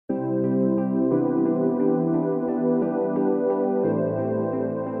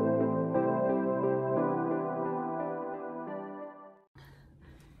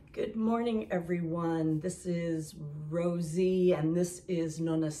morning, everyone. This is Rosie, and this is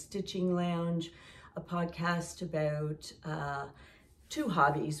Nonna Stitching Lounge, a podcast about two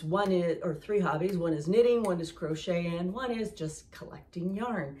hobbies. Three hobbies. One is knitting, one is crochet, and one is just collecting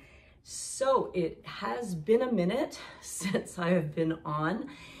yarn. So it has been a minute since I have been on.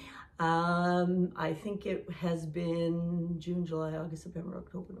 I think it has been June, July, August, September,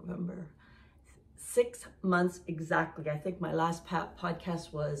 October, November. 6 months exactly. I think my last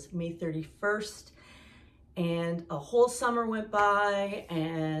podcast was May 31st, and a whole summer went by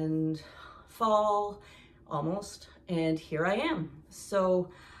and fall almost, and here I am. So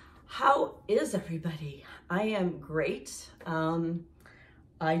how is everybody? I am great.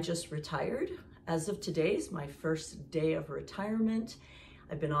 I just retired. As of today is my first day of retirement.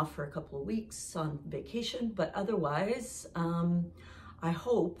 I've been off for a couple of weeks on vacation, but otherwise, I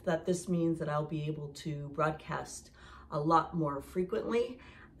hope that this means that I'll be able to broadcast a lot more frequently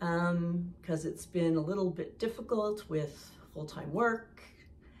because it's been a little bit difficult with full-time work,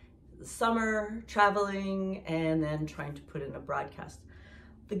 the summer, traveling, and then trying to put in a broadcast.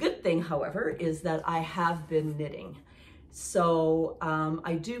 The good thing, however, is that I have been knitting. So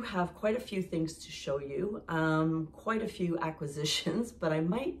I do have quite a few things to show you, quite a few acquisitions, but I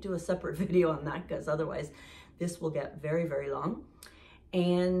might do a separate video on that because otherwise this will get very, very long.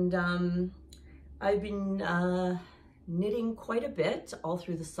 And I've been knitting quite a bit all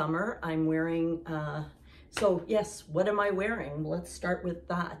through the summer. I'm wearing, so yes, what am I wearing? Let's start with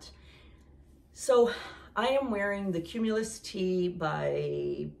that. So I am wearing the Cumulus tee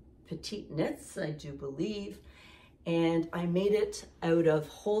by Petite Knits, I do believe. And I made it out of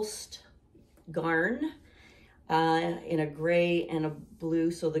Holst Garn in a gray and a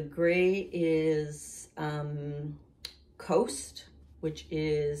blue. So the gray is Coast, which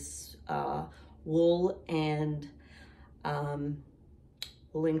is wool and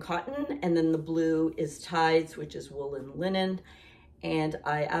woolen cotton, and then the blue is Tides, which is wool and linen. And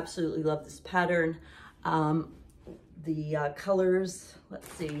I absolutely love this pattern. The colors,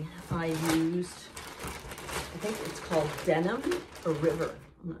 let's see, I used, I think it's called Denim or River.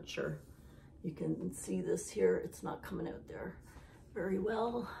 I'm not sure. You can see this here. It's not coming out there very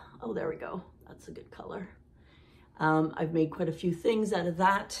well. Oh, there we go. That's a good color. I've made quite a few things out of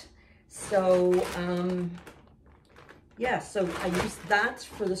that. So, yeah, so I used that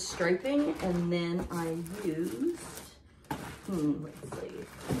for the striping, and then I used, let's see,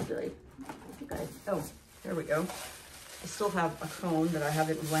 oh, there we go. I still have a cone that I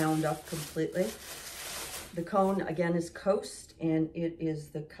haven't wound up completely. The cone, again, is Coast, and it is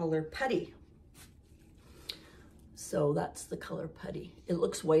the color Putty. So that's the color Putty. It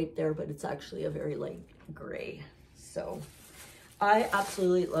looks white there, but it's actually a very light gray. So I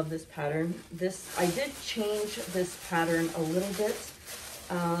absolutely love this pattern. I did change this pattern a little bit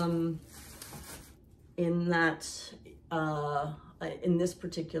in that, in this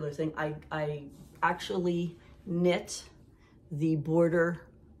particular thing, I actually knit the border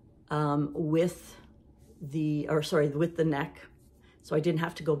with the neck. So I didn't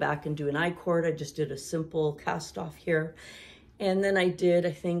have to go back and do an I-cord. I just did a simple cast off here. And then I did,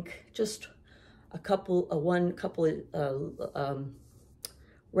 I think, just a couple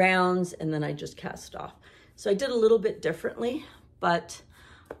rounds, and then I just cast off. So I did a little bit differently, but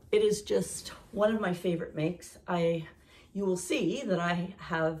it is just one of my favorite makes. You will see that I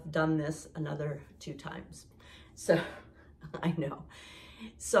have done this another 2 times. So I know.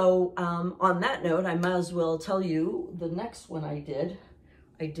 So on that note, I might as well tell you the next one I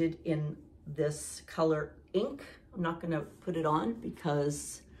did in this color Ink. I'm not gonna put it on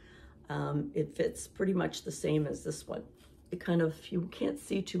because it fits pretty much the same as this one. It kind of, you can't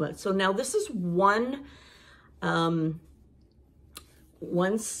see too much. So now this is one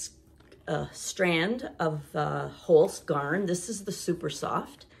strand of Holst Garn. This is the super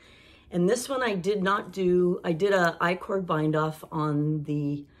soft. And this one I did not do, I did a I-cord bind off on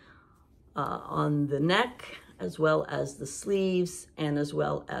the neck, as well as the sleeves, and as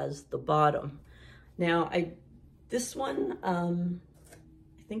well as the bottom. Now this one, I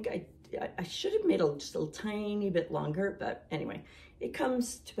think I should have made it just a tiny bit longer, but anyway, it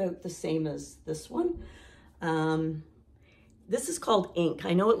comes to about the same as this one. This is called Ink.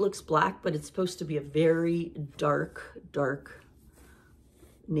 I know it looks black, but it's supposed to be a very dark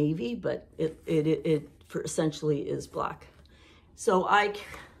navy, but it essentially is black. So I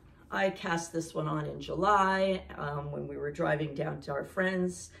cast this one on in July when we were driving down to our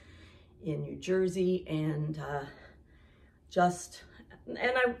friends in New Jersey, and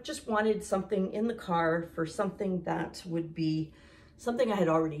I just wanted something in the car for something that would be something I had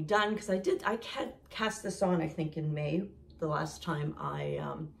already done, because I cast this on, I think, in May, the last time I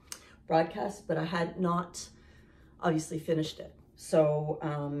broadcast, but I had not obviously finished it. So,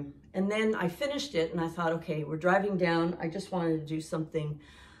 and then I finished it and I thought, okay, we're driving down. I just wanted to do something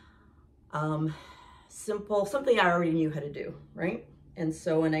simple, something I already knew how to do, right? And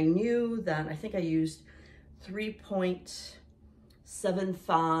so, and I knew that I think I used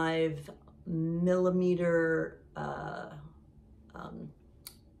 3.75 millimeter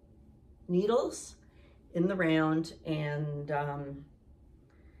needles in the round, and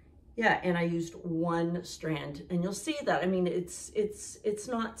yeah, and I used one strand, and you'll see that, I mean, it's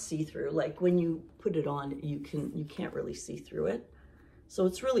not see-through. Like when you put it on, you can't really see through it. So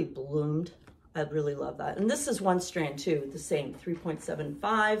it's really bloomed. I really love that. And this is one strand too, the same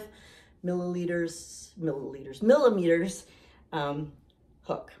 3.75 millimeters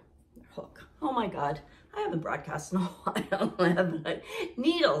hook. Oh my God, I haven't broadcast in a while.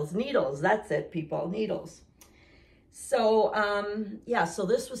 Needles, that's it, people, needles. So yeah, so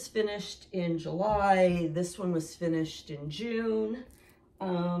this was finished in July. This one was finished in June.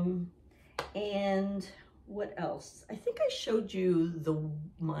 And what else? I think I showed you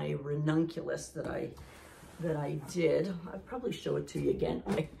my ranunculus that I did. I'll probably show it to you again.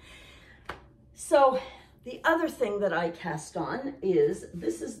 So the other thing that I cast on is,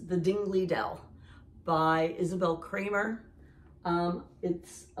 this is the Dingley Dell by Isabel Kraemer.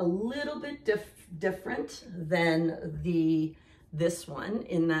 It's a little bit different than this one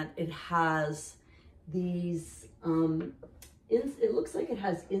in that it has these, it looks like it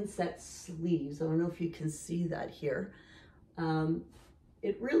has inset sleeves. I don't know if you can see that here.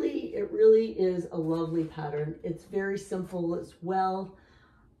 It really is a lovely pattern. It's very simple as well.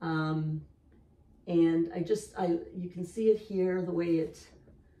 And you can see it here, the way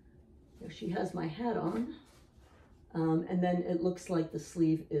she has my hat on. And then it looks like the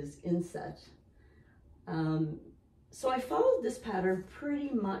sleeve is inset. So I followed this pattern pretty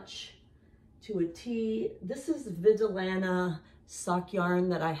much to a T. This is Vidalana sock yarn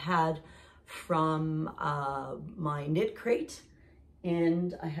that I had from my knit crate.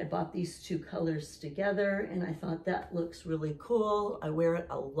 And I had bought these two colors together and I thought that looks really cool. I wear it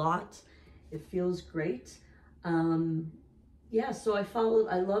a lot. It feels great. Yeah, so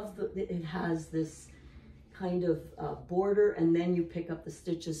I love it has this kind of border, and then you pick up the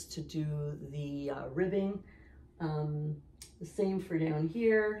stitches to do the ribbing. The same for down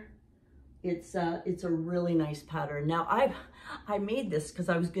here. It's a really nice pattern. Now I made this because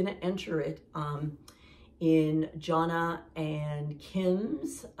I was going to enter it in Jonna and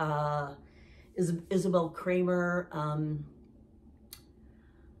Kim's Isabel Kraemer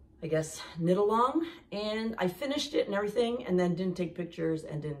I guess knit along, and I finished it and everything, and then didn't take pictures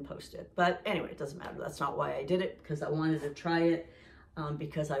and didn't post it. But anyway, it doesn't matter. That's not why I did it, because I wanted to try it,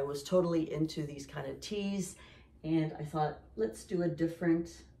 because I was totally into these kind of tees, and I thought, let's do a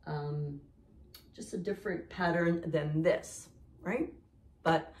different, just a different pattern than this, right?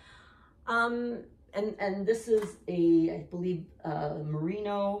 But, and this is I believe,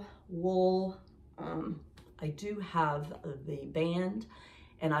 merino wool. I do have the band,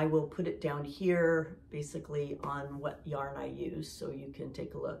 and I will put it down here basically on what yarn I use so you can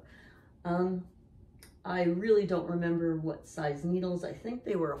take a look. I really don't remember what size needles. I think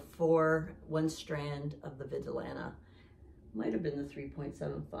they were a 4, 1 strand of the Vidalana. Might have been the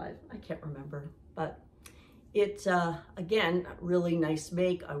 3.75. I can't remember, but it, again, really nice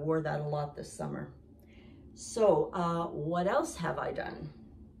make. I wore that a lot this summer. So what else have I done?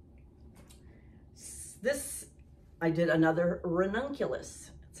 I did another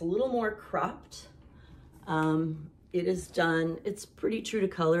ranunculus. It's a little more cropped. It is done, it's pretty true to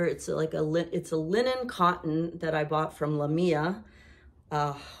color. It's like it's a linen cotton that I bought from Lamia,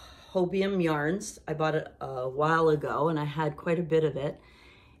 Hobium Yarns. I bought it a while ago and I had quite a bit of it.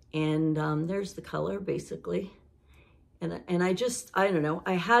 And there's the color basically. And I don't know,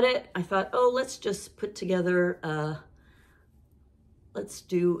 I had it, I thought, oh, let's just put together, let's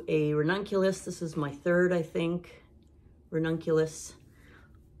do a ranunculus. This is my third, I think, ranunculus.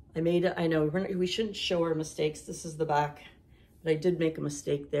 I made it, I know we shouldn't show our mistakes. This is the back, but I did make a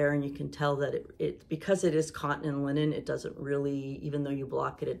mistake there, and you can tell that it because it is cotton and linen, it doesn't really, even though you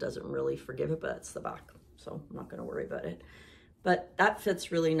block it, it doesn't really forgive it, but it's the back. So I'm not gonna worry about it. But that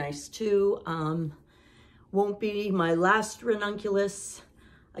fits really nice too. Won't be my last ranunculus.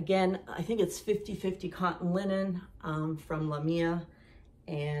 Again, I think it's 50-50 cotton linen from Lamia.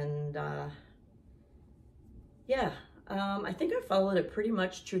 And yeah, I think I followed it pretty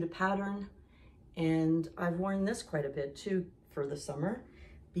much true to pattern, and I've worn this quite a bit too for the summer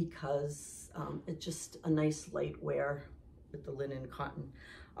because it's just a nice light wear with the linen cotton.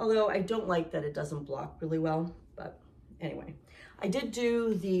 Although I don't like that it doesn't block really well, but anyway, I did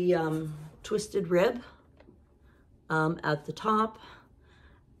do the twisted rib at the top.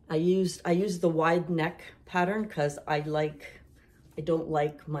 I used the wide neck pattern because I don't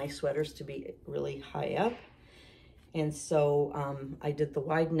like my sweaters to be really high up. And so I did the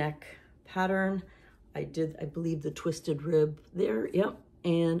wide neck pattern. I believe the twisted rib there, yep.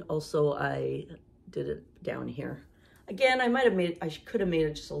 And also I did it down here. Again, I could have made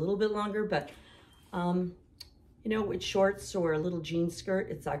it just a little bit longer, but you know, with shorts or a little jean skirt,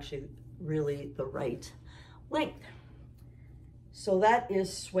 it's actually really the right length. So that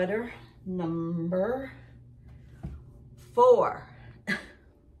is sweater number 4.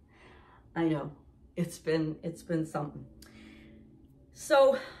 I know, it's been something.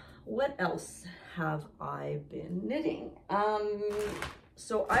 So what else have I been knitting?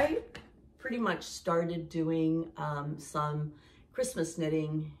 So I pretty much started doing some Christmas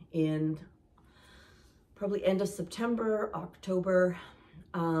knitting in probably end of September, October.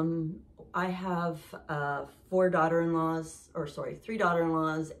 I have 3 daughters-in-laws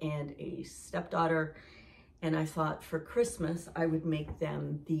and a stepdaughter. And I thought for Christmas, I would make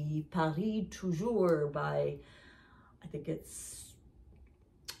them the Paris Toujours by, I think it's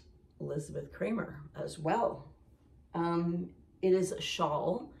Elizabeth Kraemer as well. It is a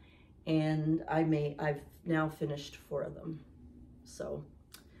shawl, and I've now finished 4 of them. So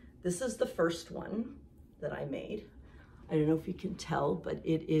this is the first one that I made. I don't know if you can tell, but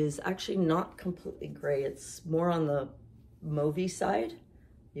it is actually not completely gray. It's more on the mauvey side.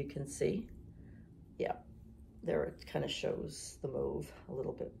 You can see. Yeah, there it kind of shows the mauve a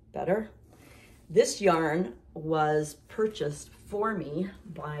little bit better. This yarn was purchased for me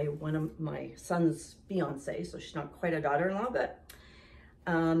by one of my son's fiance, so she's not quite a daughter-in-law, but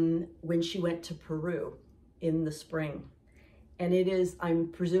when she went to Peru in the spring. And it is, I'm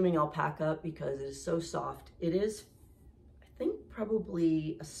presuming alpaca because it is so soft. It is, I think,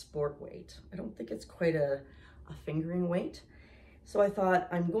 probably a sport weight. I don't think it's quite a fingering weight. So I thought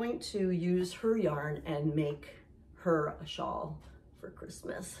I'm going to use her yarn and make her a shawl for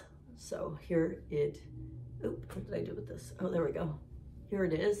Christmas. So here it, oop, what did I do with this? Oh, there we go. Here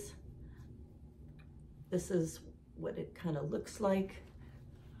it is. This is what it kind of looks like.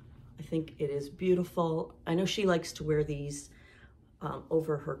 I think it is beautiful. I know she likes to wear these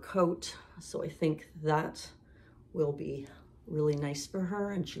over her coat, so I think that will be really nice for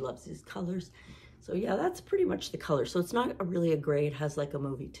her, and she loves these colors. So yeah, that's pretty much the color. So it's not really a gray, it has like a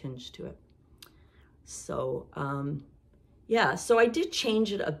mauvey tinge to it. So yeah, so I did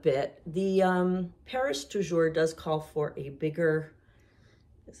change it a bit. The Paris Toujours does call for a bigger,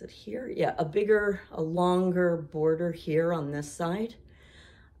 is it here? Yeah, a longer border here on this side.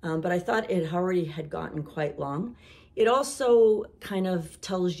 But I thought it already had gotten quite long. It also kind of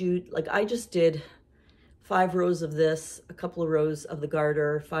tells you, like I just did 5 rows of this, a couple of rows of the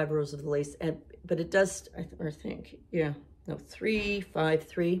garter, 5 rows of the lace, but it does, I think, yeah, no, 3, 5,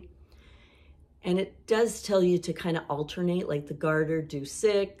 3. And it does tell you to kind of alternate, like the garter do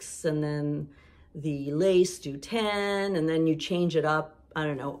 6, and then the lace do 10, and then you change it up, I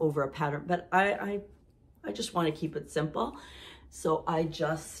don't know, over a pattern. But I just want to keep it simple. So I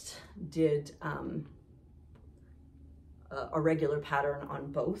just did a regular pattern on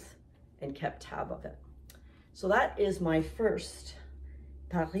both and kept tab of it. So that is my first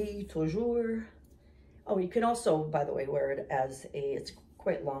Paris Toujours. Oh, you can also, by the way, wear it as it's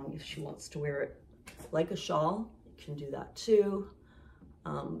quite long if she wants to wear it like a shawl. You can do that too,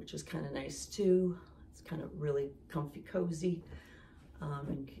 which is kind of nice too. It's kind of really comfy, cozy.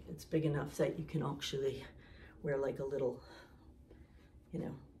 And it's big enough that you can actually wear like a little, you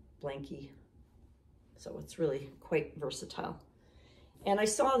know, blankie. So it's really quite versatile. And I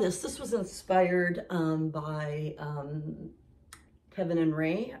saw this was inspired by Kevin and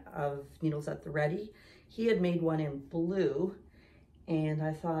Ray of Needles at the Ready. He had made one in blue, and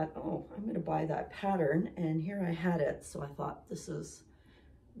I thought, oh, I'm gonna buy that pattern, and here I had it. So I thought, this is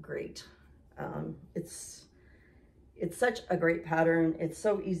great. It's such a great pattern. It's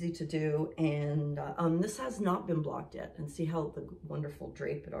so easy to do, and this has not been blocked yet. And see how the wonderful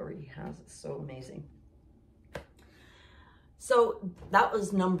drape it already has. It's so amazing. So that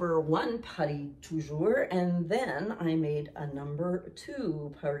was number 1 Paris Toujours, and then I made a number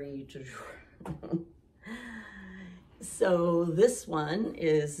 2 Paris Toujours. So this one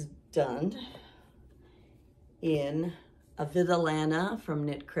is done in a Vidalana from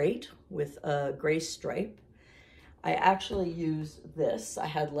Knit Crate with a gray stripe. I actually used this. I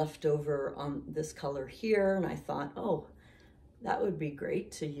had leftover on this color here, and I thought, oh, that would be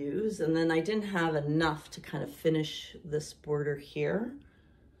great to use. And then I didn't have enough to kind of finish this border here.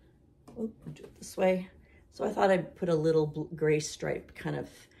 Oop, do it this way. So I thought I'd put a little gray stripe kind of,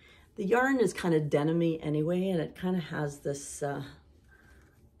 the yarn is kind of denim-y anyway, and it kind of has this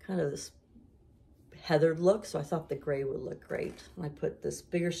this heathered look, so I thought the gray would look great. And I put this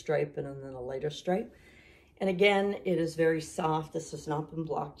bigger stripe and then a lighter stripe. And again, it is very soft. This has not been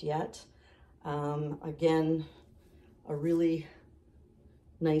blocked yet. Again, a really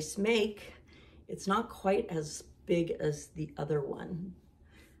nice make. It's not quite as big as the other one,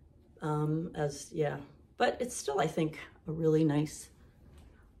 but it's still, I think, a really nice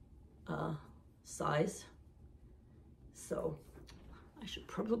size. So I should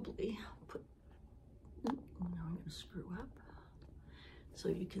probably put, now I'm going to screw up so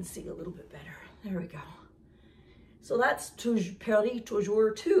you can see a little bit better. There we go. So that's Paris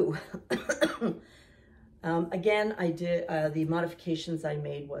Toujours 2. Again, I did, the modifications I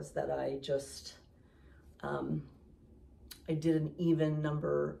made was that I just, I did an even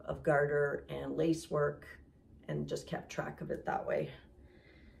number of garter and lace work and just kept track of it that way.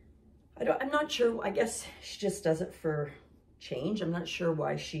 I'm not sure, I guess she just does it for change. I'm not sure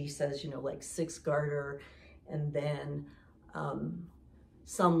why she says, you know, like 6 garter and then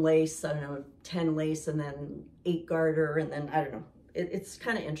some lace, I don't know, 10 lace and then 8 garter and then, I don't know. It's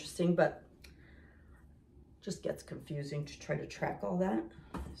kind of interesting, but just gets confusing to try to track all that.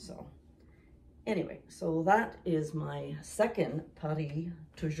 So anyway, so that is my second Paris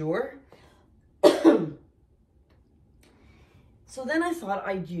Toujours. So then I thought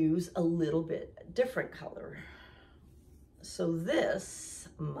I'd use a little bit different color. So this,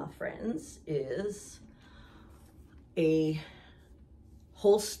 my friends, is a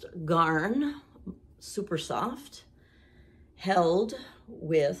Holst Garn, super soft, held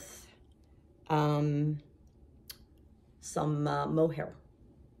with some mohair.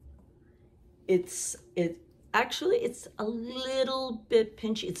 It's a little bit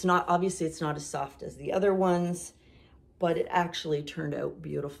pinchy. It's not, obviously it's not as soft as the other ones, but it actually turned out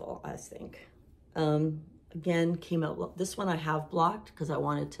beautiful, I think. Again, came out, this one I have blocked because I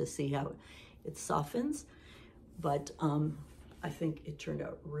wanted to see how it softens, but I think it turned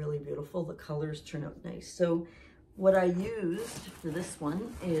out really beautiful. The colors turned out nice. So what I used for this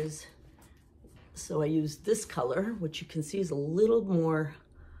one is, so I used this color, which you can see is a little more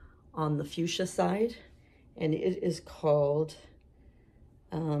on the fuchsia side, and it is called,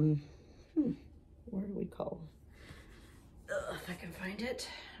 what do we call it? If I can find it,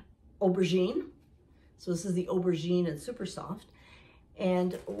 aubergine. So this is the aubergine and super soft.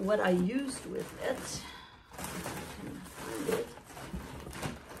 And what I used with it, if I can find it,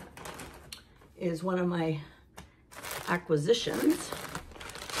 is one of my acquisitions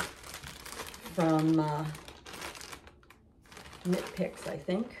from Knit Picks, I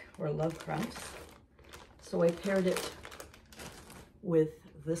think, or Love Crafts. So I paired it with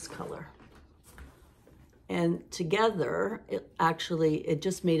this color. And together, it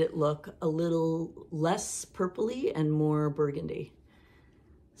just made it look a little less purpley and more burgundy.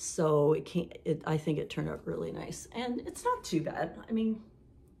 So I think it turned out really nice. And it's not too bad. I mean,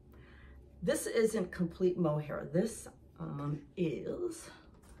 this isn't complete mohair. This is,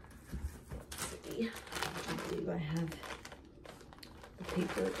 let's see, I believe I have the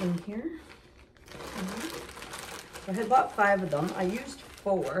paper in here. So I had bought 5 of them. I used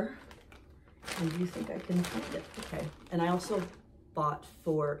 4. And do you think I can find it? Okay. And I also bought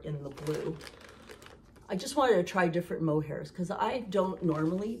 4 in the blue. I just wanted to try different mohairs because I don't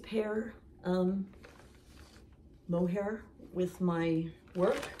normally pair mohair with my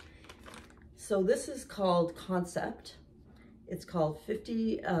work. So this is called Concept. It's called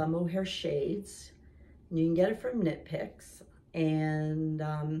 50 Mohair Shades. And you can get it from Knit Picks. And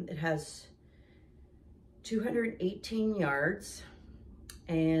it has 218 yards.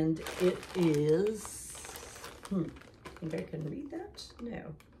 And it is, I think I can read that?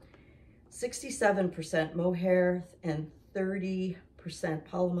 No. 67% mohair and 30%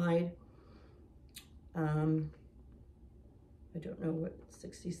 polyamide. I don't know what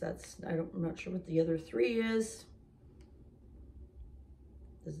 60, I'm not sure what the other 3 is.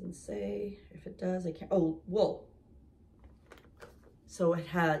 Doesn't say. If it does, I can't, oh, wool. So it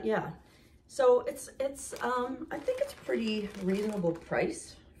had, yeah. So it's I think it's a pretty reasonable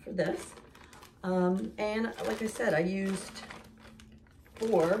price for this. And like I said, I used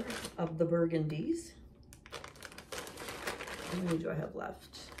 4 of the burgundies. How many do I have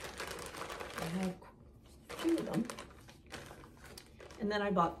left? I have a few of them. And then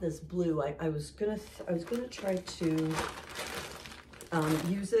I bought this blue. I was gonna try to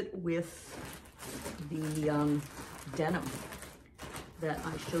use it with the denim that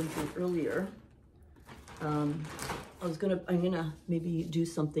I showed you earlier. I'm gonna maybe do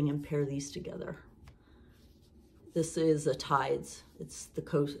something and pair these together. This is a Tides. It's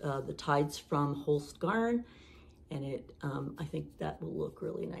the Tides from Holst Garn, and it I think that will look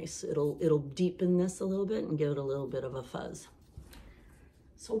really nice. It'll deepen this a little bit and give it a little bit of a fuzz.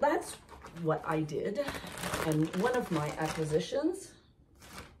 So that's what I did, and one of my acquisitions.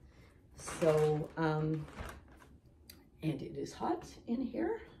 So and it is hot in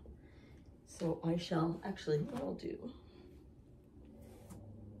here, so I shall actually, what I'll do,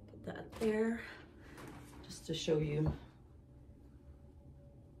 put that there just to show you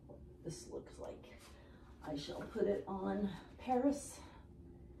what this looks like. I shall put it on Paris,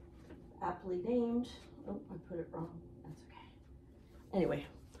 aptly named. Oh, I put it wrong. That's okay. Anyway,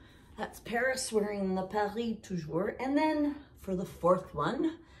 that's Paris wearing the Paris Toujours. And then for the fourth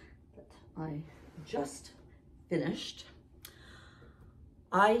one that I just finished,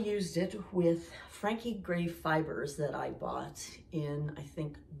 I used it with Frankie Gray fibers that I bought in, I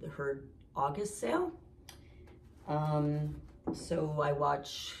think, her August sale. So I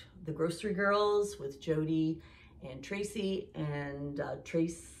watch The Grocery Girls with Jody and Tracy, and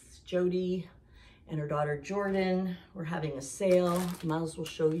Jody and her daughter Jordan were having a sale. Might as well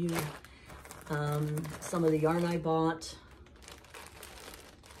show you some of the yarn I bought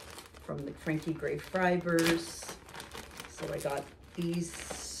from the Frankie Gray fibers. So I got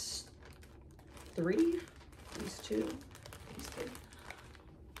these two, these three,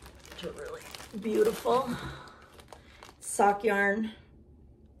 which are really beautiful. Sock yarn.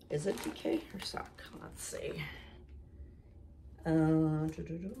 Is it DK or sock? Let's see.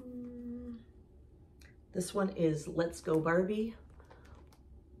 This one is Let's Go Barbie,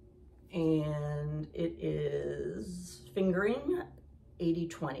 and it is fingering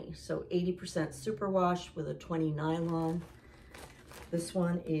 80-20, so 80% superwash with a 20 nylon. This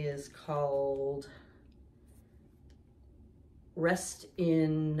one is called Best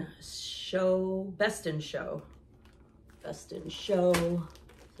in Show.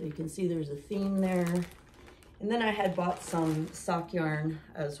 So you can see there's a theme there. And then I had bought some sock yarn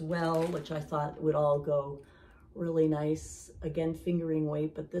as well, which I thought would all go really nice. Again, fingering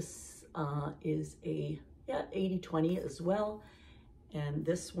weight, but this is a 80-20 as well. And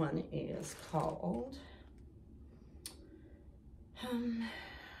this one is called,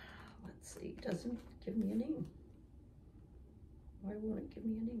 let's see, it doesn't give me a name. Why won't it give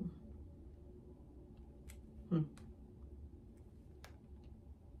me a name?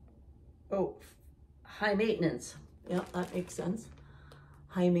 Oh, High Maintenance. Yeah, that makes sense.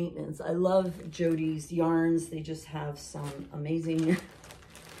 High Maintenance. I love Jody's yarns. They just have some amazing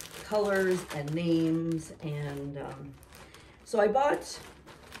colors and names. And so I bought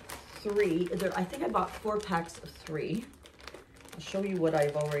three. I think I bought 4 packs of 3. I'll show you what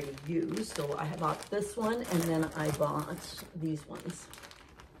I've already used. So I bought this one, and then I bought these ones.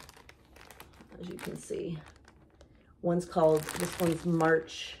 As you can see, this one's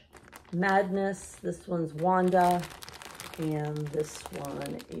March Madness, this one's Wanda, and this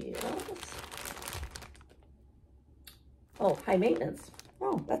one is, oh, High Maintenance.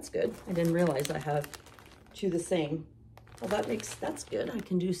 Oh, that's good. I didn't realize I have 2 the same. Well, that's good. I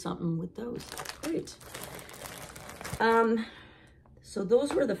can do something with those. Great. So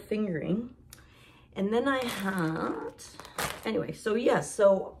those were the fingering. And then I had, anyway, so yes,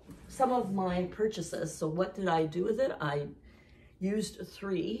 so some of my purchases. So what did I do with it? I used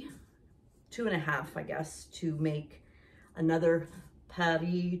 2.5, I guess, to make another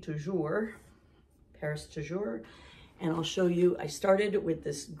Paris Toujours. And I'll show you, I started with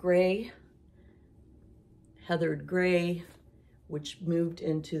this gray, heathered gray, which moved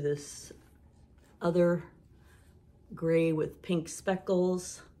into this other gray with pink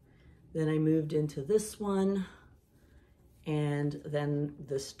speckles. Then I moved into this one, and then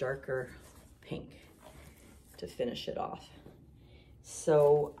this darker pink to finish it off.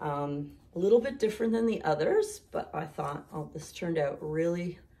 So a little bit different than the others, but I thought, oh, this turned out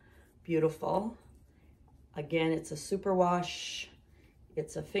really beautiful. Again, it's a superwash,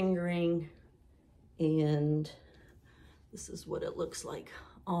 it's a fingering, and this is what it looks like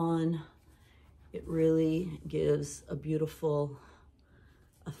on. It really gives a beautiful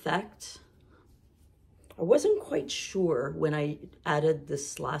effect. I wasn't quite sure when I added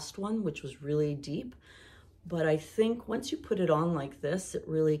this last one, which was really deep, but I think once you put it on like this, it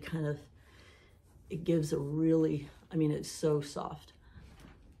really kind of, it gives a really, I mean, it's so soft.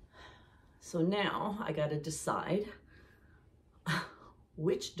 So now I got to decide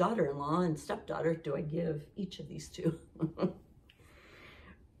which daughter-in-law and stepdaughter do I give each of these to.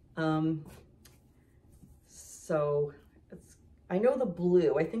 So I know the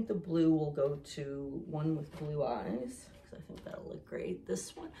blue. I think the blue will go to one with blue eyes, because I think that'll look great.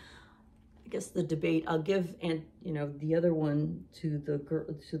 This one, I guess the debate, I'll give, and you know, the other one to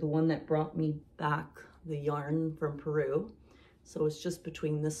the one that brought me back the yarn from Peru. So it's just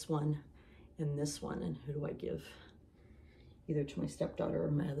between this one and this one. And who do I give? Either to my stepdaughter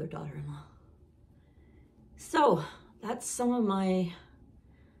or my other daughter-in-law. So that's some of my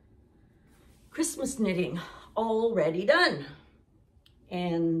Christmas knitting already done.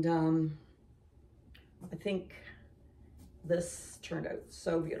 And I think this turned out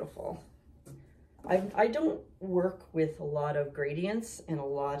so beautiful. I don't work with a lot of gradients and a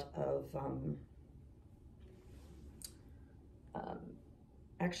lot of,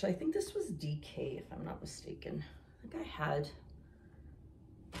 actually I think this was DK if I'm not mistaken. I think I had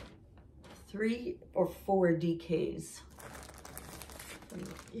 3 or 4 DKs.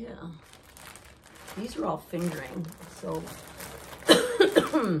 Yeah, these are all fingering, so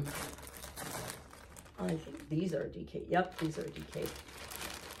I think these are DK. Yep, these are DK.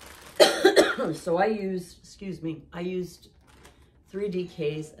 So I used, excuse me, I used 3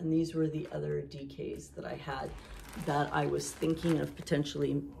 DKs, and these were the other DKs that I had that I was thinking of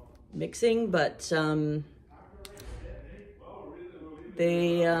potentially mixing, but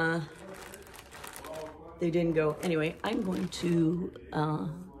they didn't go. Anyway, I'm going to,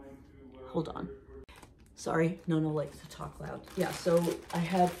 hold on. Sorry, Nonna likes to talk loud. Yeah, so I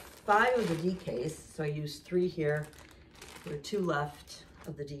had 5 of the DKs, so I used 3 here. There are 2 left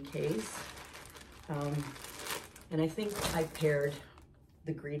of the DKs. And I think I paired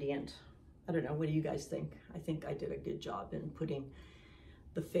the gradient. I don't know, what do you guys think? I think I did a good job in putting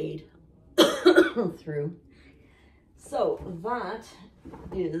the fade through. So that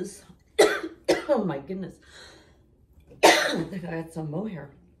is, oh my goodness, I think I had some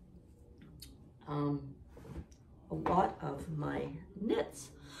mohair. A lot of my knits.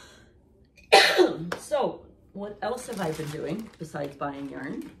 So what else have I been doing besides buying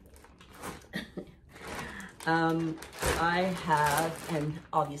yarn? I have, and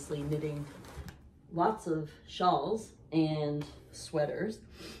obviously knitting lots of shawls and sweaters.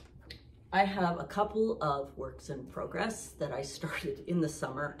 I have a couple of works in progress that I started in the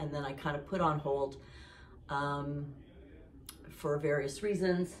summer and then I kind of put on hold for various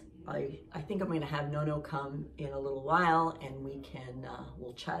reasons. I think I'm going to have Nonna come in a little while and we can,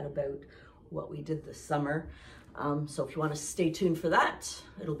 we'll chat about what we did this summer. So if you want to stay tuned for that,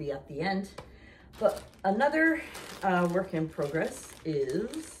 it'll be at the end. But another work in progress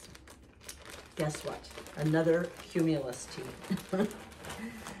is, guess what? Another Cumulus tee.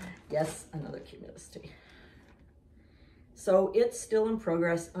 Yes, another Cumulus tee. So it's still in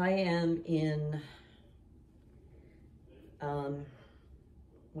progress. I am in,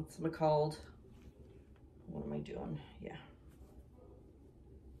 what's it called? What am I doing? Yeah.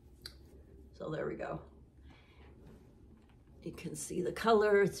 So there we go. You can see the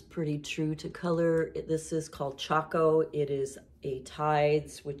color, it's pretty true to color. This is called Choco. It is a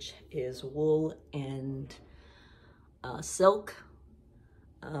Tides, which is wool and silk.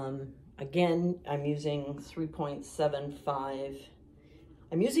 Again, I'm using 3.75.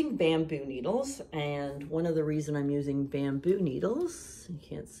 I'm using bamboo needles, and one of the reasons I'm using bamboo needles, you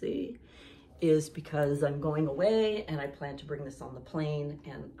can't see, is because I'm going away and I plan to bring this on the plane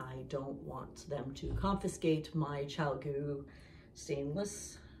and I don't want them to confiscate my Chalgu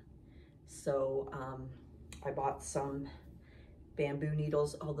stainless. So I bought some bamboo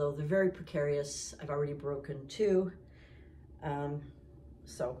needles, although they're very precarious. I've already broken 2.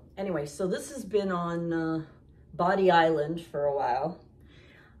 So anyway, so this has been on Body Island for a while.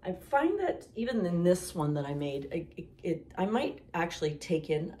 I find that even in this one that I made, I might actually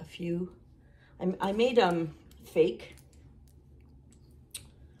take in a few. I made fake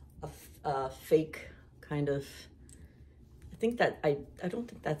kind of, I think that, I don't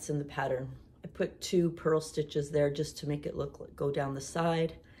think that's in the pattern. I put 2 purl stitches there just to make it look like go down the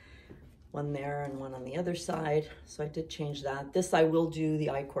side, one there and one on the other side. So I did change that. This I will do the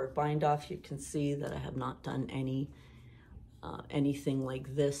I-cord bind off. You can see that I have not done anything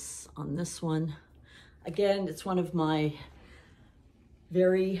like this on this one. Again, it's one of my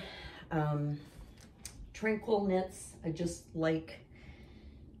very tranquil knits. I just like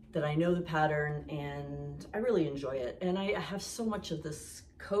that I know the pattern and I really enjoy it. And I have so much of this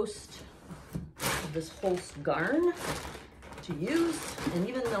this Holst Garn to use. And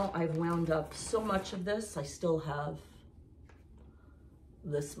even though I've wound up so much of this, I still have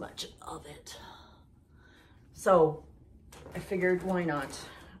this much of it. So I figured, why not?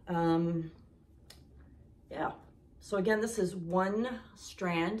 Yeah. So again, this is 1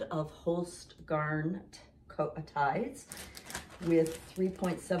 strand of Holst Garn Tides with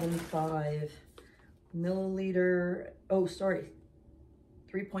 3.75 milliliter,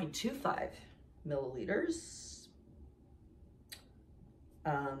 3.25 milliliters.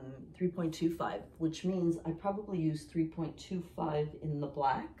 3.25, which means I probably use 3.25 in the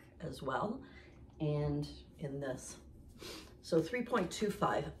black as well and in this. So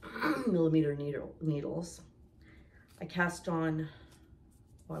 3.25 millimeter needles. I cast on,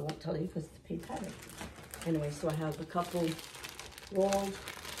 well, I won't tell you because it's a paid pattern. Anyway, so I have a couple rolled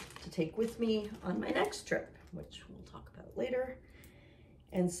to take with me on my next trip, which we'll talk about later.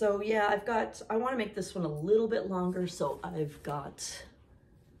 And so, yeah, I want to make this one a little bit longer, so I've got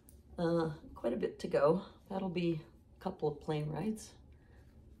quite a bit to go. That'll be a couple of plane rides,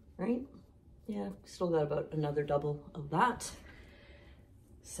 right? Yeah, still got about another double of that.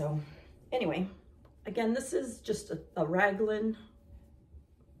 So anyway, again, this is just a raglan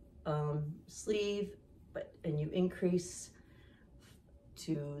sleeve, and you increase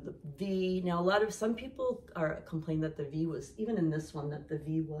to the V. Now, some people complain that the V was, even in this one, that the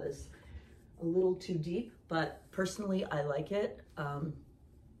V was a little too deep, but personally, I like it.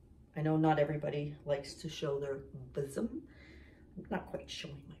 I know not everybody likes to show their bosom. I'm not quite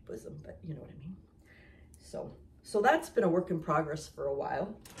showing my bosom, but you know what I mean. So that's been a work in progress for a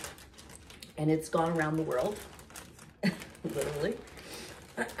while, and it's gone around the world, literally,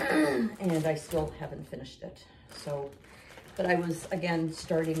 and I still haven't finished it. So, but I was, again,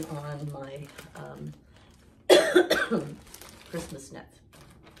 starting on my Christmas knit.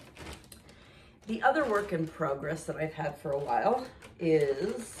 The other work in progress that I've had for a while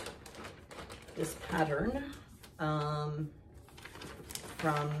is this pattern from,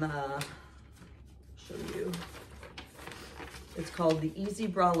 show you. It's called the Easy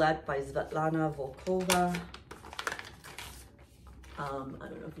Bralette by Svetlana Volkova. I don't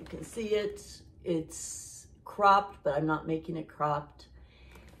know if you can see it. It's cropped, but I'm not making it cropped.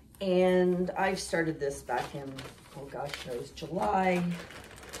 And I started this back in, oh gosh, it was July.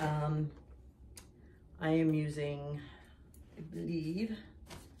 I am using, I believe,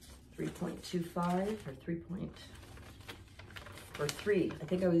 3.25 or 3. I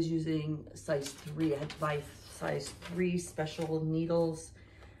think I was using size 3. I had to buy size 3 special needles.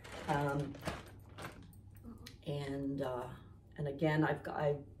 And again,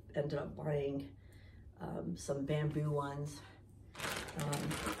 I ended up buying some bamboo ones.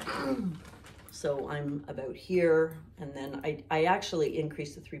 So I'm about here, and then I actually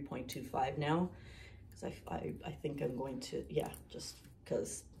increased to 3.25 now, because I think I'm going to, yeah, just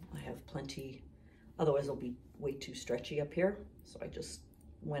because I have plenty, otherwise it'll be way too stretchy up here. So I just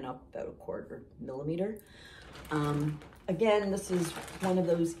went up about 1/4 millimeter. Again, this is one of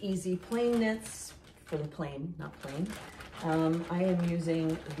those easy plain knits for the plain, not plain. I am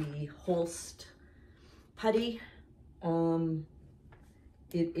using the Holst putty.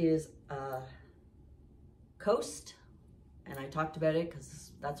 It is Coast, and I talked about it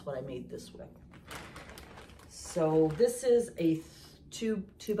because that's what I made this with. So this is a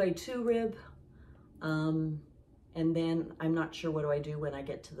 2x2 rib, and then I'm not sure what do I do when I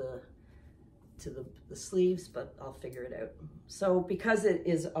get to the sleeves, but I'll figure it out. So because it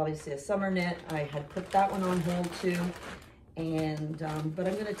is obviously a summer knit, I had put that one on hold too, and but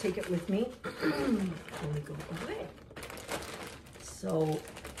I'm gonna take it with me when we go away. So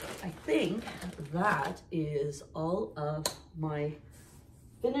I think that is all of my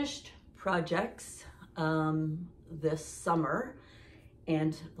finished projects this summer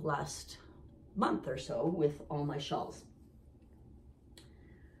and the last month or so with all my shawls.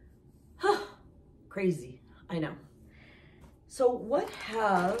 Crazy, I know. So what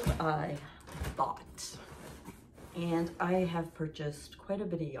have I bought? And I have purchased quite a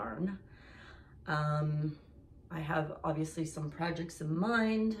bit of yarn. I have obviously some projects in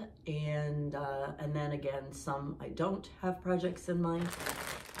mind, and then again, some I don't have projects in mind.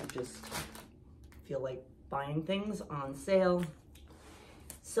 I just feel like buying things on sale.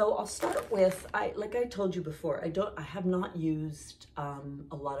 So I'll start with, like I told you before, I have not used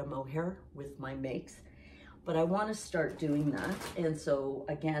a lot of mohair with my makes, but I want to start doing that. And so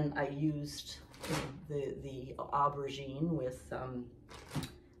again, I used the aubergine with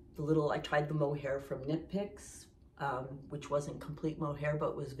I tried the mohair from Knit Picks, which wasn't complete mohair,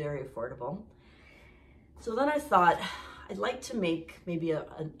 but was very affordable. So then I thought I'd like to make maybe a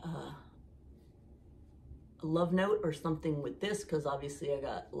love note or something with this, because obviously I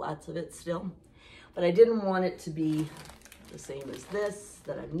got lots of it still, but I didn't want it to be the same as this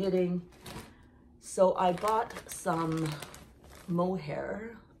that I'm knitting. So I bought some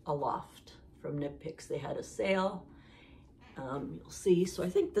mohair aloft from Knit Picks. They had a sale, you'll see. So I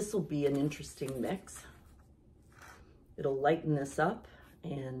think this will be an interesting mix. It'll lighten this up,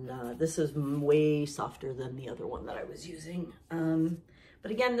 and this is way softer than the other one that I was using.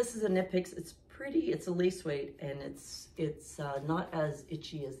 But again, this is a Knit Picks. It's pretty, it's a lace weight, and it's not as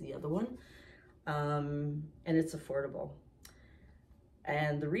itchy as the other one. And it's affordable.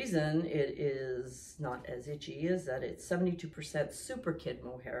 And the reason it is not as itchy is that it's 72% super kid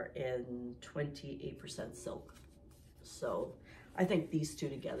mohair and 28% silk. So I think these two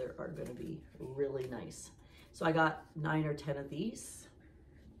together are going to be really nice. So I got 9 or 10 of these.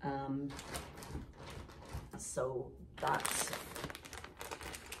 So that's,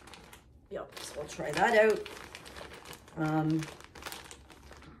 yep, so I'll try that out.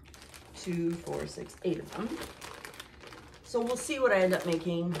 2, 4, 6, 8 of them. So we'll see what I end up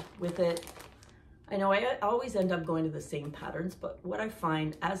making with it. I know I always end up going to the same patterns, but what I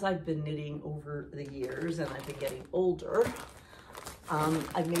find as I've been knitting over the years and I've been getting older,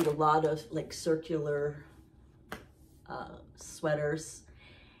 I've made a lot of like circular sweaters,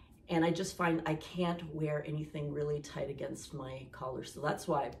 and I just find I can't wear anything really tight against my collar. So that's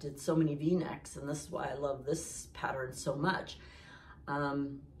why I did so many V-necks, and this is why I love this pattern so much.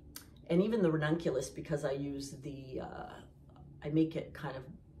 And even the ranunculus, because I use the, I make it kind of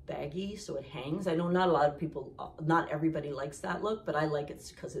baggy so it hangs. I know not a lot of people, not everybody likes that look, but I like it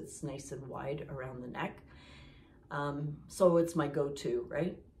because it's nice and wide around the neck. So it's my go-to,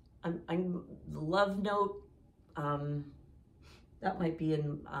 right? I'm the love note, that might be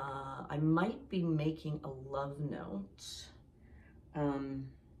in, I might be making a love note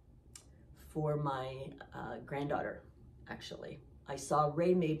for my granddaughter, actually. I saw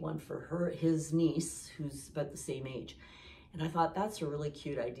Ray made one for his niece, who's about the same age. And I thought that's a really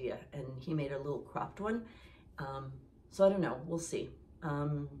cute idea. And he made a little cropped one. So I don't know, we'll see.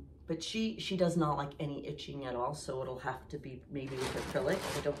 But she does not like any itching at all. So it'll have to be maybe with acrylic.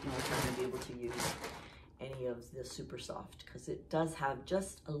 I don't know if I'm gonna be able to use any of the super soft, because it does have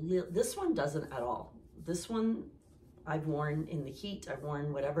just a little, this one doesn't at all. This one I've worn in the heat, I've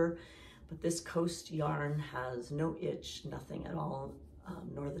worn whatever. But this Coast yarn has no itch, nothing at all,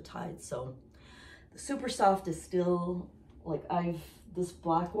 nor the tide. So the super soft is still, like this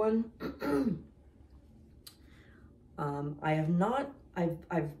black one, I've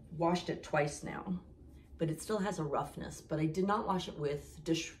washed it twice now, but it still has a roughness, but I did not wash it with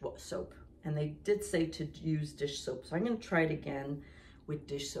dish soap. And they did say to use dish soap. So I'm gonna try it again with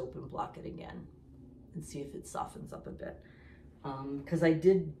dish soap and block it again and see if it softens up a bit. Because I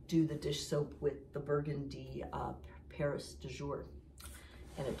did do the dish soap with the Burgundy Paris du Jour,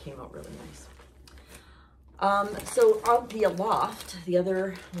 and it came out really nice. So on the Aloft, the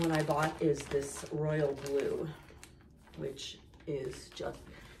other one I bought is this royal blue, which is just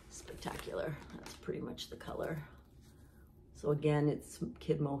spectacular. That's pretty much the color. So again, it's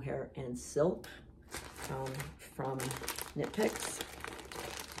kid mohair and silk from Knit Picks.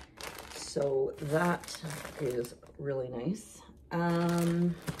 So that is really nice.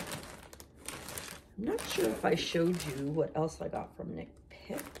 I'm not sure if I showed you what else I got from Knit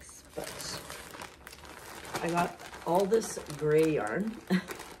Picks, but I got all this gray yarn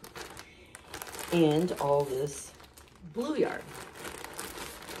and all this blue yarn.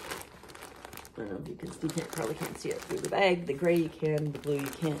 I don't know if you can, probably can't see it through the bag. The gray you can, the blue you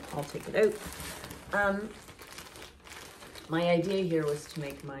can't. I'll take it out. My idea here was to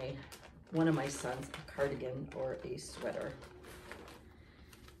make one of my sons a cardigan or a sweater.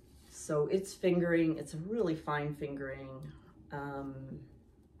 So it's fingering, it's a really fine fingering.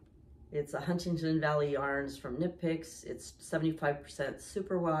 It's a Huntington Valley Yarns from Knit Picks. It's 75%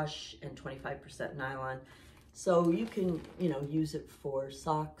 superwash and 25% nylon. So you can, use it for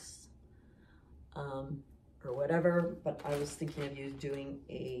socks or whatever, but I was thinking of you doing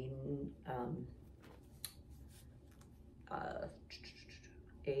a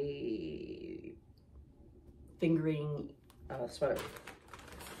fingering sweater.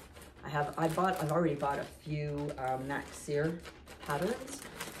 I've already bought a few Max Sear patterns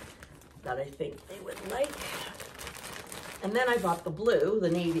that I think they would like. And then I bought the blue, the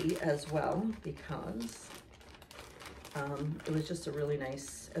navy as well, because it was just a really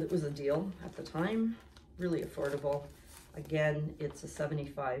nice, it was a deal at the time, really affordable. Again, it's a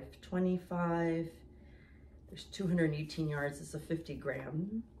 75-25. There's 218 yards. It's a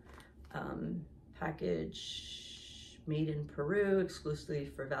 50-gram package, made in Peru, exclusively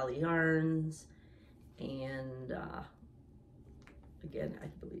for Valley Yarns. And again, I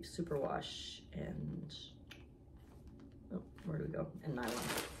believe superwash and, oh, where do we go? And nylon.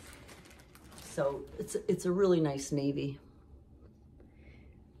 So it's a really nice navy.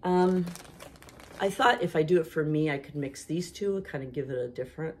 I thought if I do it for me, I could mix these two and kind of give it a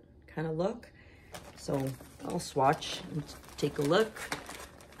different kind of look. So I'll swatch and take a look,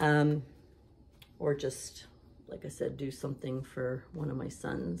 or just like I said, do something for one of my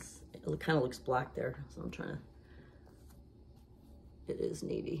sons. It kind of looks black there, so I'm trying to, it is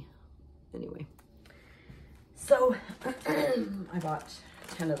navy. Anyway, so I bought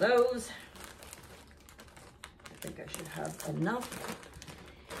 10 of those. I think I should have enough.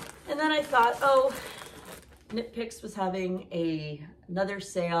 And then I thought, oh, Knit Picks was having another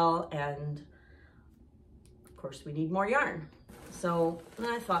sale, and of course we need more yarn. So then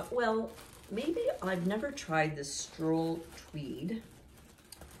I thought, well, maybe I've never tried this Stroll Tweed,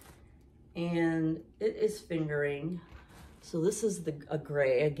 and it is fingering. So this is a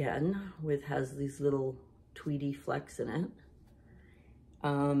gray again, has these little tweedy flecks in it.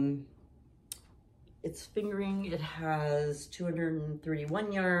 It's fingering, it has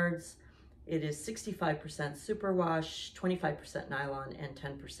 231 yards. It is 65% superwash, 25% nylon, and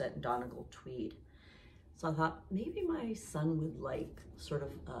 10% Donegal tweed. So I thought maybe my son would like sort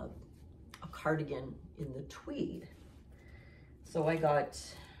of a cardigan in the tweed. So I got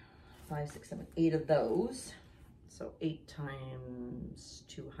 5, 6, 7, 8 of those. So 8 times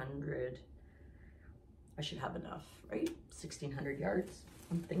 200. I should have enough, right? 1,600 yards,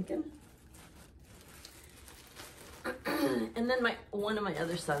 I'm thinking. And then one of my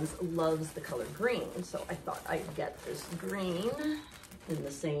other sons loves the color green, so I thought I'd get this green in the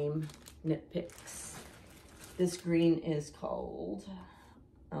same Knit Picks. This green is called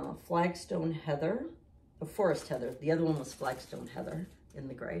Flagstone Heather, Forest Heather. The other one was Flagstone Heather in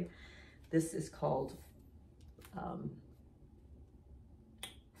the gray. This is called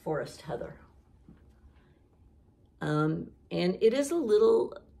Forest Heather. And it is a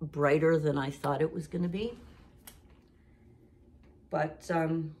little brighter than I thought it was going to be. But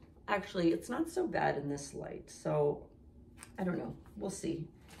actually, it's not so bad in this light. So I don't know. We'll see.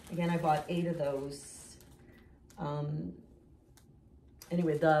 Again, I bought 8 of those.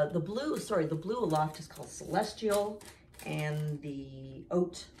 Anyway, the blue aloft is called Celestial, and the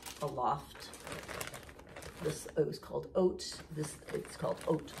oat aloft, it was called Oat. It's called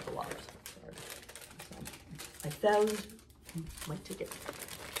Oat Aloft. Sorry. So I found my ticket.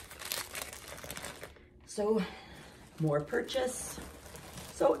 So more purchase.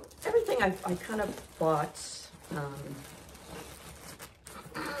 So everything I kind of bought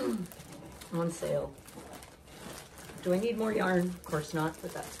on sale. Do I need more yarn? Of course not,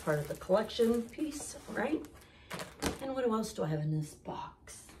 but that's part of the collection piece, right? And what else do I have in this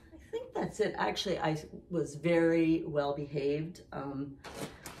box? I think that's it. Actually, I was very well behaved.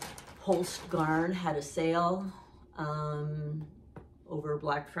 Holst Garn had a sale over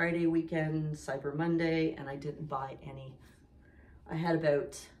Black Friday weekend, Cyber Monday, and I didn't buy any. I had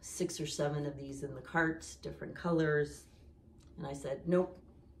about 6 or 7 of these in the cart, different colors, and I said, nope,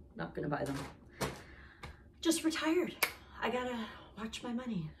 not gonna buy them. Just retired. I gotta watch my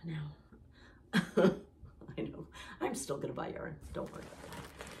money now. I know, I'm still gonna buy yarn, don't worry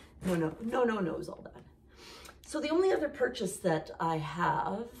about that. No knows all that. So the only other purchase that I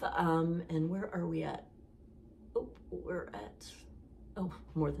have, and where are we at? Oh, we're at, oh,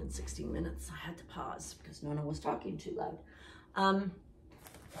 more than 16 minutes. I had to pause because Nonna was talking too loud.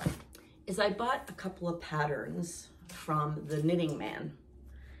 Is I bought a couple of patterns from the Knitting Man.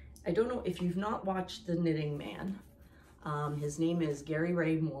 I don't know if you've not watched the Knitting Man. His name is Gary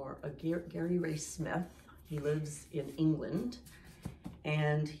Ray Smith. He lives in England,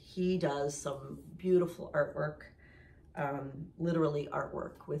 and he does some beautiful artwork, literally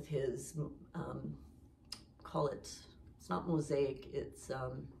artwork with his, it's not mosaic, it's,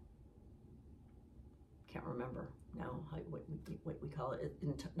 can't remember now what we call it.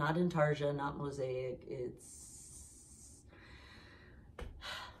 Not intarsia, not mosaic, it's,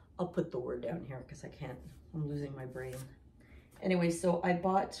 I'll put the word down here because I can't, I'm losing my brain. Anyway, so I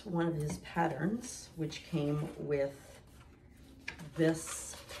bought one of his patterns, which came with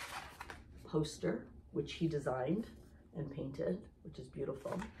this poster, which he designed and painted, which is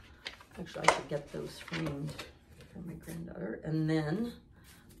beautiful. Actually, I should get those framed for my granddaughter. And then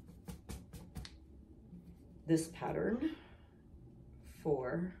this pattern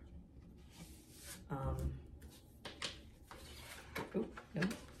for, oh, no.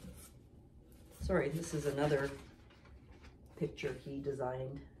 Sorry, this is another picture he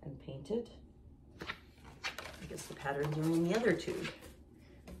designed and painted. I guess the patterns are in the other tube.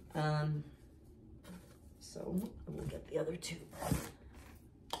 So I will get the other tube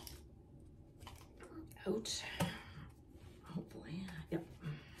out, hopefully, yep.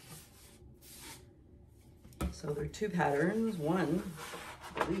 So there are 2 patterns, one,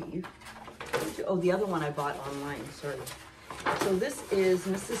 I believe, oh, the other one I bought online, sorry. So this is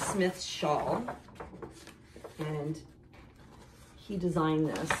Mrs. Smith's shawl, and he designed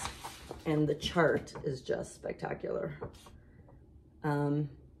this. and the chart is just spectacular.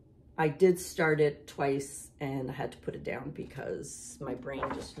 I did start it twice and I had to put it down because my brain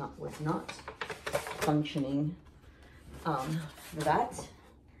just was not functioning for that.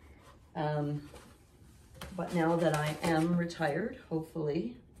 But now that I am retired,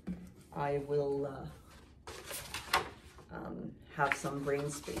 hopefully I will have some brain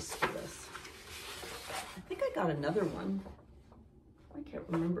space for this. I think I got another one. I can't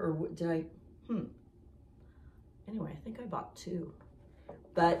remember, or did I? Anyway, I think I bought two,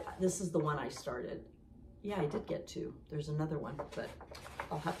 but this is the one I started. Yeah, I did get two. There's another one, but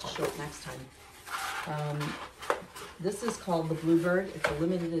I'll have to show it next time. This is called the Bluebird. It's a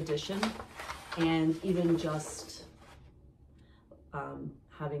limited edition, and even just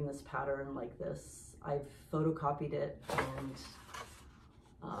having this pattern like this, I've photocopied it, and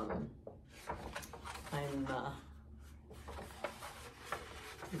I'm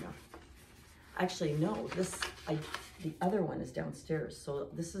you know, actually no, the other one is downstairs, so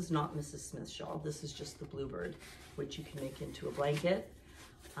this is not Mrs. Smith's shawl. This is just the Bluebird, which you can make into a blanket,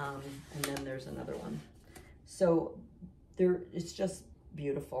 and then there's another one. So it's just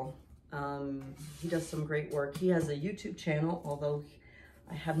beautiful. He does some great work. He has a YouTube channel, although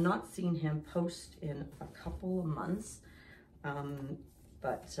I have not seen him post in a couple of months,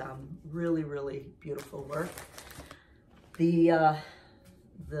 but really, really beautiful work.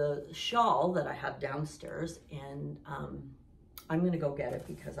 The shawl that I have downstairs, and I'm gonna go get it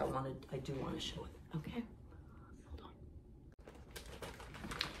because I do want to show it. Okay, hold on.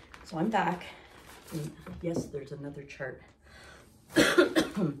 So I'm back, and yes, there's another chart.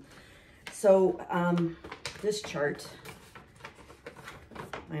 So this chart,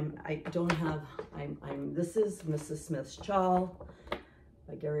 this is Mrs. Smith's Shawl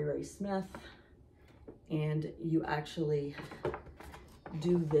by Gary Ray Smith, and you actually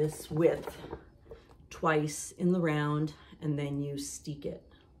do this width twice in the round, and then you steek it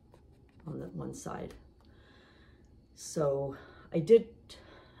on the one side. So I did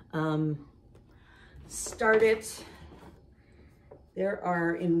start it. There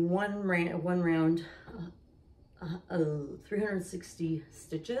are in one round 360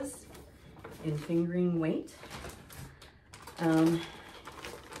 stitches in fingering weight, and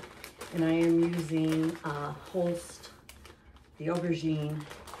I am using Holst, the aubergine,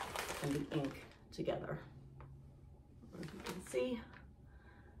 and the ink together, as you can see.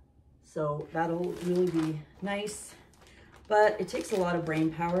 So that'll really be nice, but it takes a lot of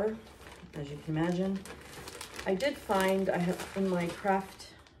brain power, as you can imagine. I did find, I have in my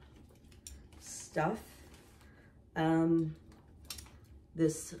craft stuff,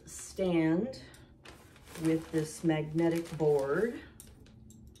 this stand with this magnetic board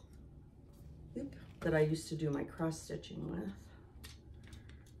that I used to do my cross stitching with.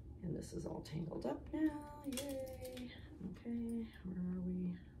 And this is all tangled up now, yay. Okay, where are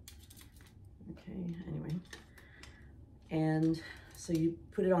we? Okay, anyway. And so you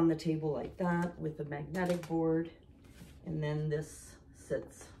put it on the table like that with a magnetic board, and then this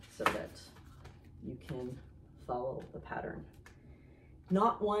sits so that you can follow the pattern.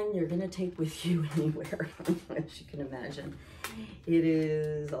 Not one you're gonna take with you anywhere, as you can imagine. It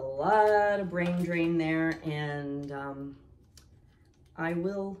is a lot of brain drain there, and I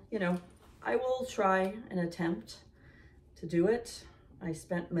will try and attempt to do it. I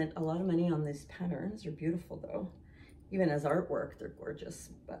spent a lot of money on these patterns. They're beautiful though. Even as artwork, they're gorgeous.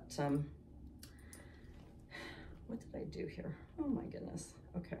 But what did I do here? Oh my goodness.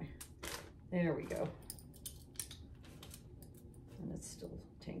 Okay, there we go. And it's still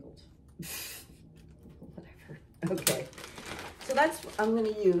tangled. Whatever. Okay, so that's, I'm gonna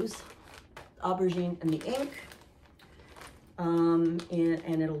use aubergine and the ink.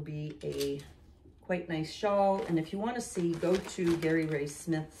 And it'll be a quite nice shawl. And if you want to see, go to Gary Ray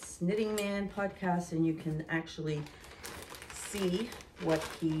Smith's Knitting Man podcast, and you can actually see what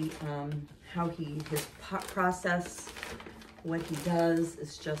he, his process, what he does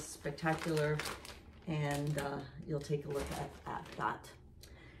is just spectacular. And you'll take a look at that.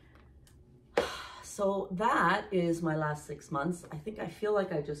 So that is my last 6 months. I feel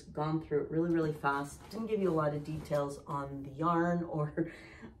like I've just gone through it really, really fast. Didn't give you a lot of details on the yarn or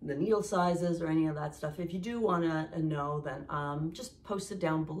the needle sizes or any of that stuff. If you do want to know, then just post it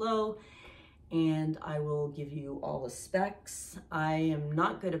down below and I will give you all the specs. I am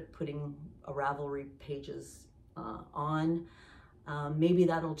not good at putting Ravelry pages on. Maybe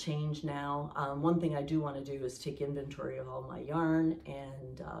that'll change now. One thing I do want to do is take inventory of all my yarn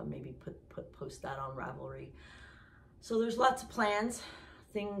and maybe post that on Ravelry. So there's lots of plans.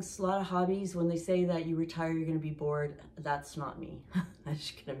 things, a lot of hobbies. When they say that you retire, you're going to be bored, that's not me,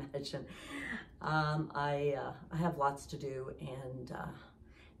 as you can imagine. I have lots to do, and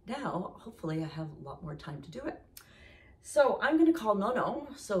now hopefully I have a lot more time to do it. So I'm going to call Nonna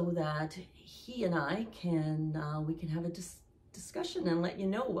so that he and I can we can have a discussion and let you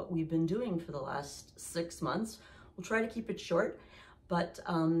know what we've been doing for the last 6 months. We'll try to keep it short, but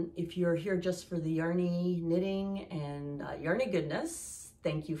if you're here just for the yarny knitting and yarny goodness,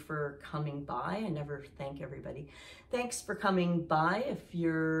 thank you for coming by. I never thank everybody. Thanks for coming by. If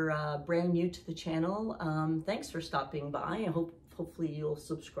you're brand new to the channel, thanks for stopping by. Hopefully you'll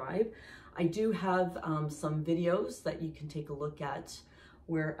subscribe. I do have some videos that you can take a look at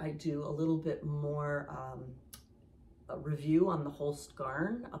where I do a little bit more a review on the Holst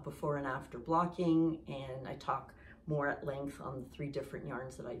Garn, a before and after blocking, and I talk more at length on the 3 different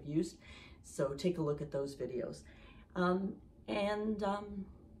yarns that I've used. So take a look at those videos.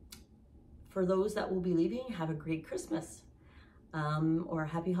 For those that will be leaving, have a great Christmas or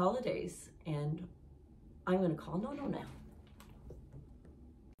happy holidays. And I'm going to call Nonna now.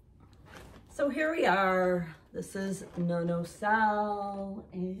 So here we are. This is Nonna Sal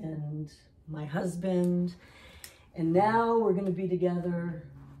and my husband. And now we're going to be together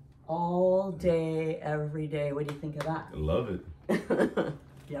all day, every day. What do you think of that? I love it.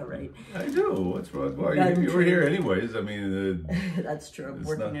 Yeah, right. I do. What's wrong? Well, you were here anyways. I mean, that's true. I'm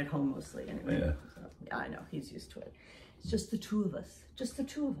working at home mostly anyway. Yeah. So, yeah, I know. He's used to it. It's just the 2 of us. Just the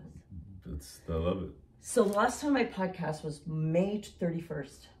 2 of us. I love it. So the last time my podcast was May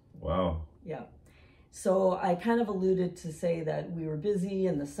 31st. Wow. Yeah. So I kind of alluded to say that we were busy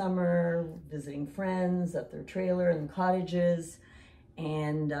in the summer, visiting friends at their trailer and cottages.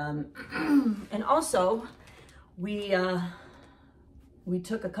 And and also we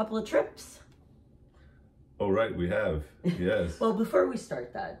took a couple of trips. Oh, right, we have. Yes. Well, before we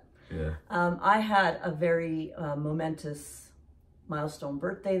start that, yeah. I had a very momentous milestone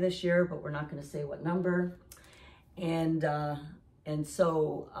birthday this year, but we're not going to say what number. And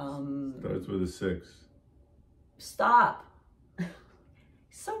so Starts with a 6. Stop.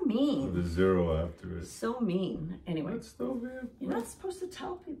 So mean. With a 0 after it. So mean. Anyway. That's so bad. You're not supposed to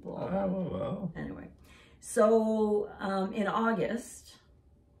tell people. Oh, well. Anyway. So in August,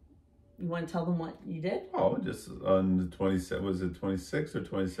 you want to tell them what you did? Oh, just on the 27th, was it 26th or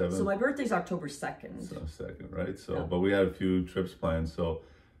 27th? So my birthday's October 2nd. So 2nd, right? So, yeah. But we had a few trips planned. So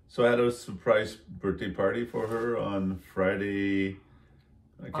I had a surprise birthday party for her on Friday,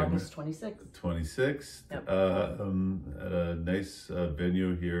 August 26th. 26th, Yep. At a nice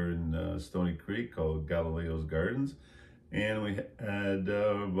venue here in Stony Creek called Galileo's Gardens. And we had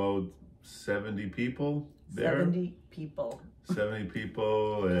about 70 people there. 70 people. 70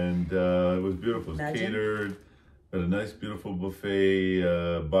 people, and it was beautiful. It was Imagine. catered, had a nice, beautiful buffet,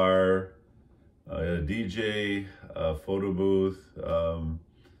 bar, a DJ, a photo booth,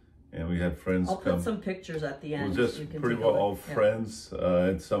 and we had friends I'll come. put some pictures at the end. It was so you just can pretty take a well look. all Yeah. friends,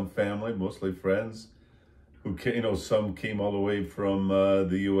 and some family, mostly friends, who came, some came all the way from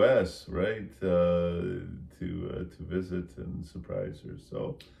the U.S., right, to visit and surprise her.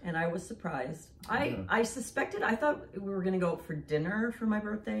 So. And I was surprised. Yeah. I suspected, I thought we were going to go out for dinner for my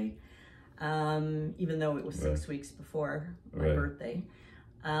birthday, even though it was 6 weeks before my birthday.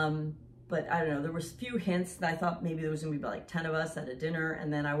 But I don't know, there was few hints that I thought maybe there was going to be like 10 of us at a dinner.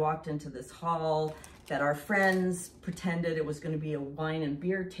 And then I walked into this hall that our friends pretended it was going to be a wine and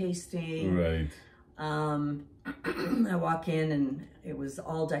beer tasting. Right. I walk in and it was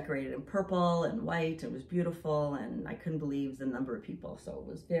all decorated in purple and white. It was beautiful, and I couldn't believe the number of people. So it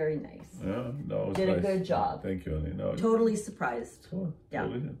was very nice. Yeah, no, it was Did nice. a good job. Thank you, honey. No, Totally surprised. Yeah.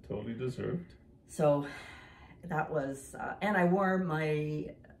 Totally deserved. So that was, and I wore my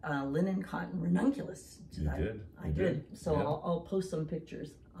linen cotton ranunculus. You did. I did. So yeah. I'll post some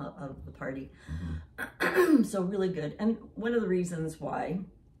pictures of the party. Mm-hmm. So really good. And one of the reasons why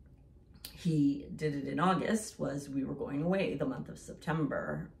he did it in August was we were going away the month of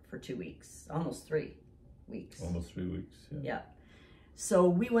September for 2 weeks, almost 3 weeks. Almost 3 weeks, yeah. Yeah. So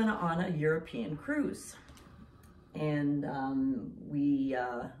we went on a European cruise, and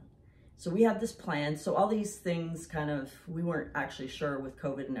so we had this plan. So all these things kind of, we weren't actually sure with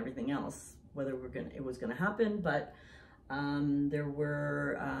COVID and everything else whether it was gonna happen, but there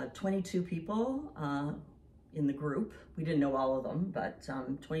were 22 people in the group. We didn't know all of them, but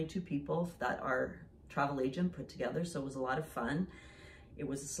 22 people that our travel agent put together. So it was a lot of fun. It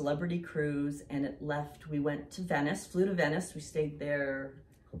was a celebrity cruise, and it left, we went to Venice, flew to Venice. We stayed there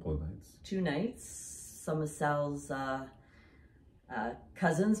A couple of nights. 2 nights. Some of Sal's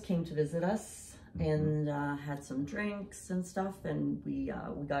cousins came to visit us. and had some drinks and stuff, and we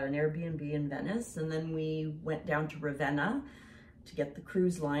got an Airbnb in Venice, and then we went down to Ravenna to get the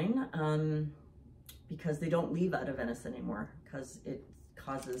cruise line, because they don't leave out of Venice anymore because it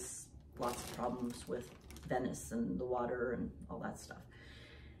causes lots of problems with Venice and the water and all that stuff.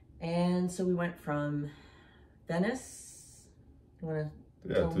 And so we went from Venice, to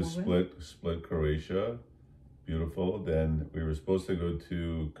Split, Croatia. Beautiful. Then we were supposed to go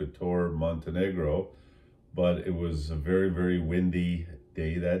to Kotor, Montenegro, but it was a very, very windy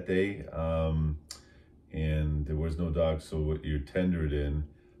day that day, and there was no dock, so you're tendered in.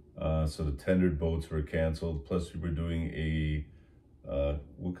 So the tendered boats were canceled. Plus, we were doing a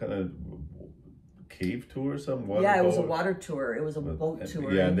what kind of cave tour or something? Yeah, it was a water tour. It was a boat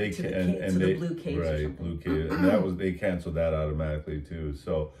tour. Yeah, and they the Blue Caves, right? Or Blue Caves, and they canceled that automatically too.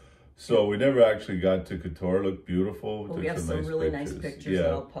 So we never actually got to Kotor. It looked beautiful. Well, we have some really nice pictures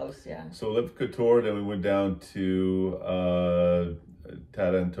that I'll post. Yeah. So we left Kotor, then we went down to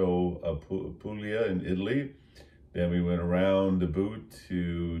Taranto, Puglia in Italy. Then we went around the boot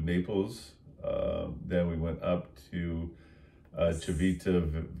to Naples. Then we went up to Civita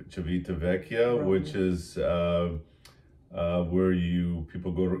Vecchia, Rome, which is where you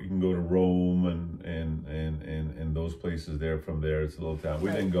can go to Rome and those places there. From there, it's a little town.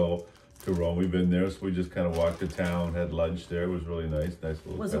 We didn't go to Rome. We've been there, so we just kind of walked the town, had lunch there. It was really nice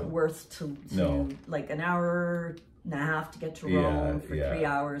little Was town. It worth to no, like an hour and a half to get to Rome for 3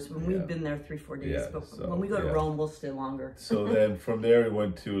 hours when we've been there 3-4 days, but when we go to Rome we'll stay longer. So then from there we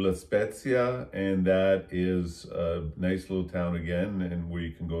went to La Spezia, and that is a nice little town again, and where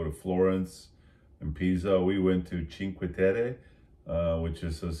you can go to Florence and Pisa. We went to Cinque Terre, which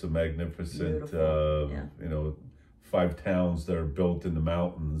is just a magnificent you know, 5 towns that are built in the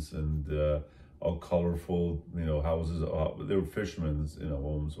mountains, and all colorful, you know, houses. They were fishermen's, you know,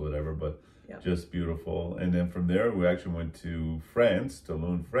 homes, whatever, but just beautiful. And then from there, we actually went to France, to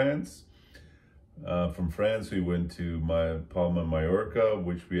Lyon, France. From France, we went to Palma, Mallorca,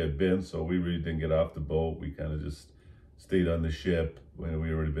 which we had been, so we really didn't get off the boat. We kind of just stayed on the ship when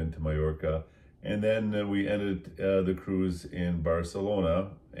we already been to Mallorca. And then we ended the cruise in Barcelona,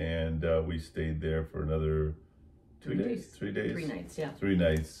 and we stayed there for another 3 days. 3 days? 3 nights, yeah. 3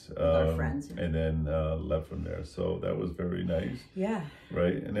 nights. With our friends. And then left from there. So that was very nice. Yeah.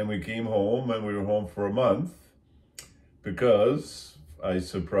 Right? And then we came home, and we were home for a month because I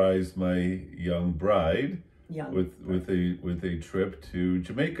surprised my young bride with a trip to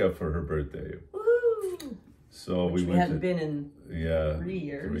Jamaica for her birthday. Woo! So we hadn't been in 3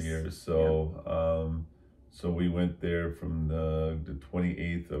 years. 3 years. So so we went there from the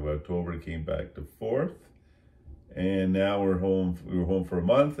 28th of October, came back the 4th. And now we're home. We were home for a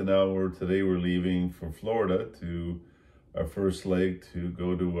month, and now today we're leaving for Florida to our first leg to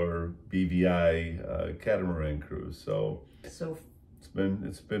go to our BVI catamaran cruise. So it's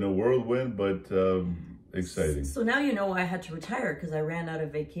been a whirlwind, but exciting. So now you know why I had to retire, because I ran out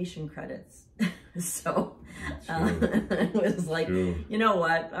of vacation credits. So it was like, you know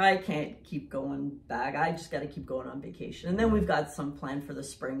what, I can't keep going back. I just got to keep going on vacation. And then we've got some planned for the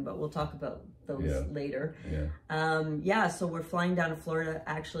spring, but we'll talk about those later. So we're flying down to Florida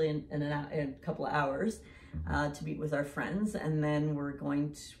actually in a couple of hours to meet with our friends, and then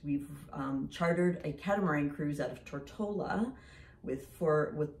we've chartered a catamaran cruise out of Tortola with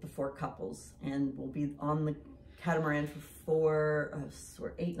the 4 couples, and we'll be on the catamaran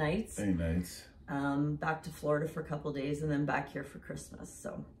for 8 nighs. 8 nights. Back to Florida for a couple of days, and then back here for Christmas.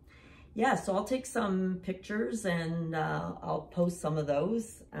 So yeah, so I'll take some pictures and I'll post some of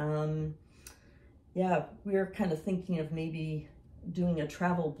those. Yeah, we're kind of thinking of maybe doing a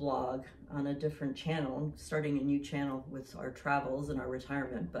travel blog on a different channel, starting a new channel with our travels and our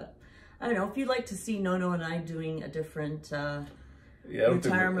retirement. But I don't know, if you'd like to see Nonna and I doing a different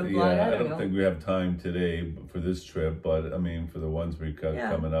retirement blog, I don't think we have time today for this trip, but I mean, for the ones we got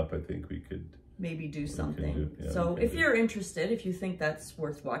coming up, I think we could maybe do something. So if you're interested, if you think that's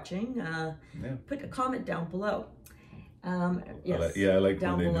worth watching, put a comment down below. Yes, I like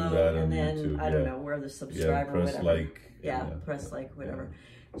down when they below, do that and then YouTube, I don't know where the subscribe or press whatever. Like. Press like, whatever.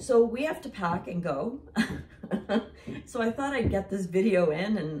 So we have to pack and go. So I thought I'd get this video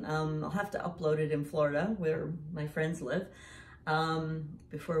in, and I'll have to upload it in Florida where my friends live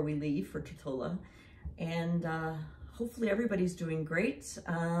before we leave for Tortola. And hopefully everybody's doing great.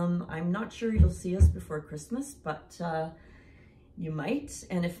 I'm not sure you'll see us before Christmas, but you might.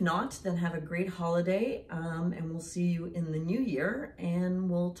 And if not, then have a great holiday, and we'll see you in the new year, and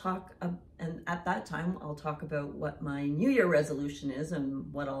we'll talk, and at that time I'll talk about what my new year resolution is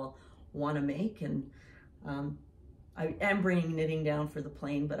and what I'll want to make, and I am bringing knitting down for the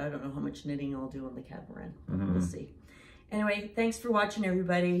plane, but I don't know how much knitting I'll do on the catamaran. We'll see. Anyway, thanks for watching,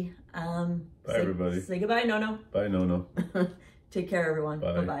 everybody. Bye, everybody. Say goodbye, Nonna. Bye, Nonna. Take care, everyone.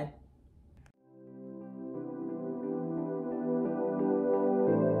 Bye. Bye-bye.